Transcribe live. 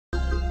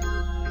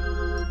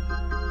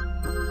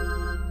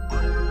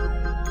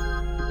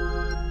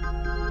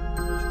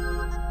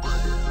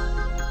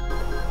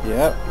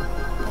Yep,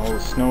 all the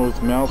snow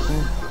is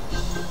melting.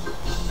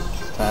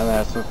 It's time to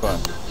have some fun.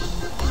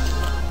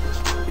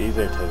 These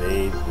are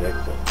today's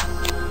victims.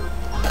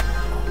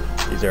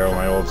 These are all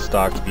my old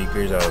stock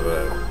speakers out of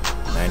a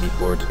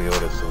 94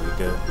 Toyota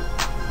Celica.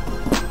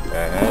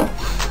 I had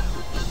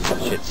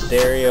shit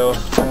stereo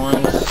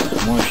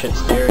ones, more shit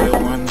stereo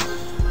ones.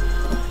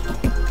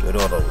 Good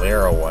old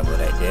Alero one that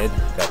I did.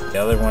 Got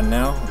the other one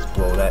now. Let's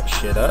blow that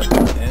shit up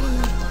and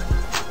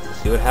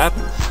see what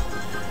happens.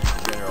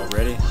 They're all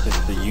ready. This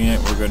is the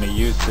unit we're going to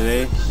use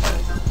today.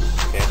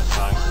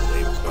 Panasonic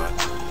label got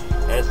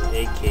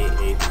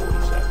SAKA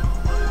 47.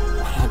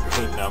 What a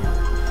great number.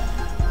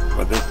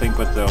 But this thing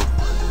puts out,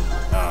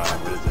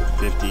 what is it,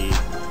 50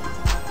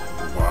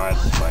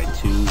 watts by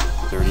 2,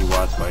 30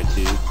 watts by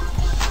 2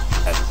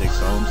 at 6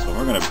 ohms. So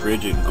we're going to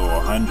bridge it and go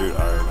 100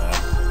 RMS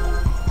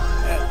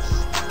at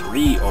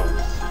 3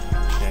 ohms.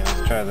 Okay,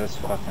 let's try this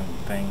fucking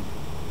thing.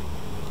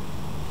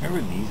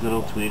 Remember these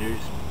little tweeters?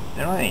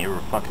 They don't ever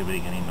fucking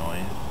make any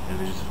noise.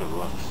 They're just for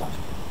looks.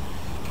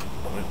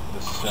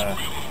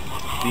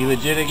 Let's be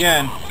legit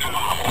again.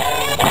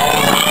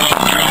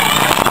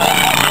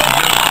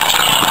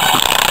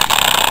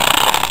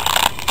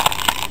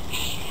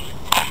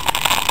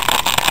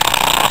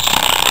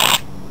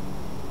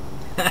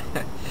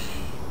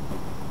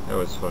 That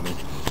was funny.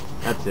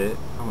 That's it.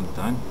 That one's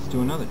done. Let's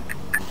do another.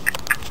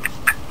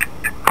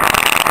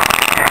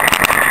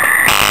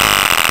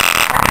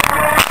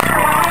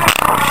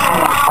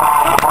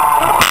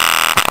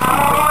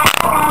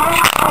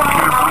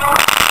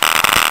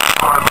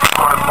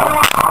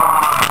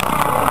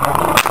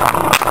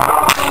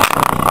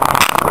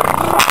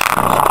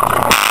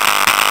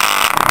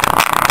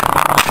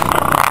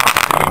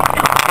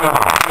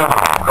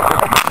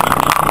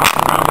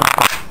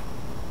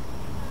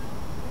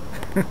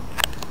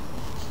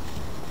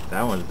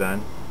 That one's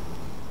done.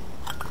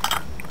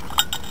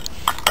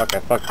 Fuck, I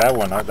fucked that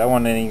one up. That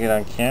one didn't even get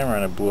on camera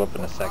and it blew up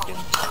in a second.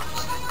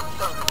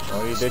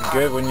 Well, you did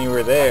good when you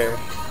were there.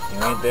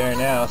 You ain't there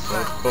now, so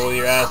let's pull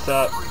your ass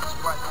up.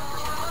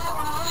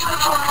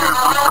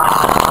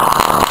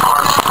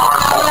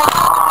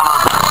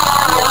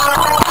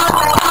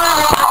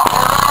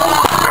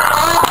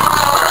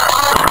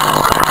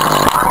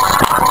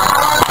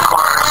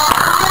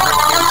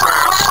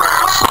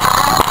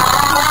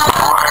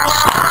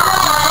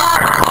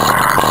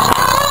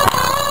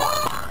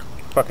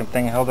 Fucking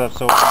thing held up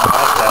so hard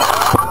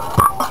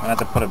that I'm gonna have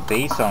to put a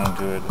bass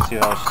onto it to see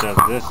how it does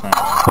this now.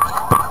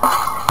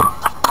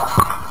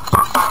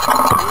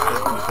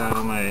 Just out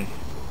of my...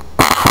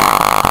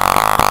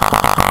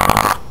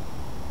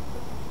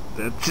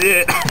 That's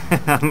it!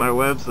 On my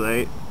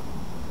website.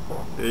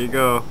 There you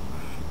go.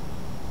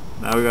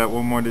 Now we got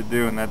one more to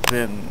do and that's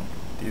it. And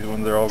these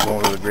ones are all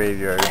going to the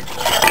graveyard.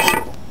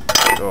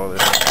 All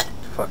this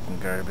fucking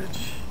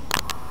garbage.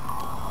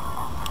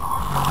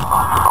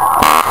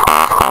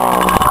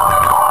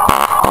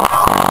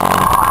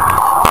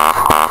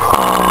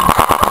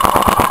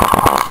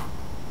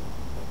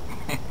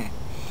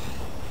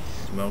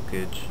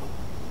 Smokage.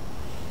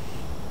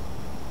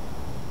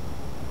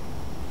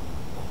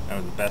 That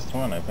was the best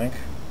one, I think.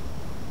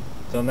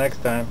 Until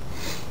next time,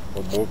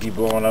 we'll be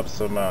blowing up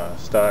some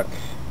stock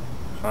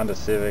Honda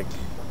Civic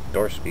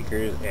door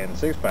speakers and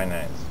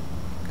 6x9s.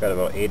 Got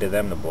about 8 of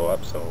them to blow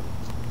up, so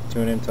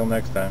tune in till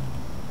next time.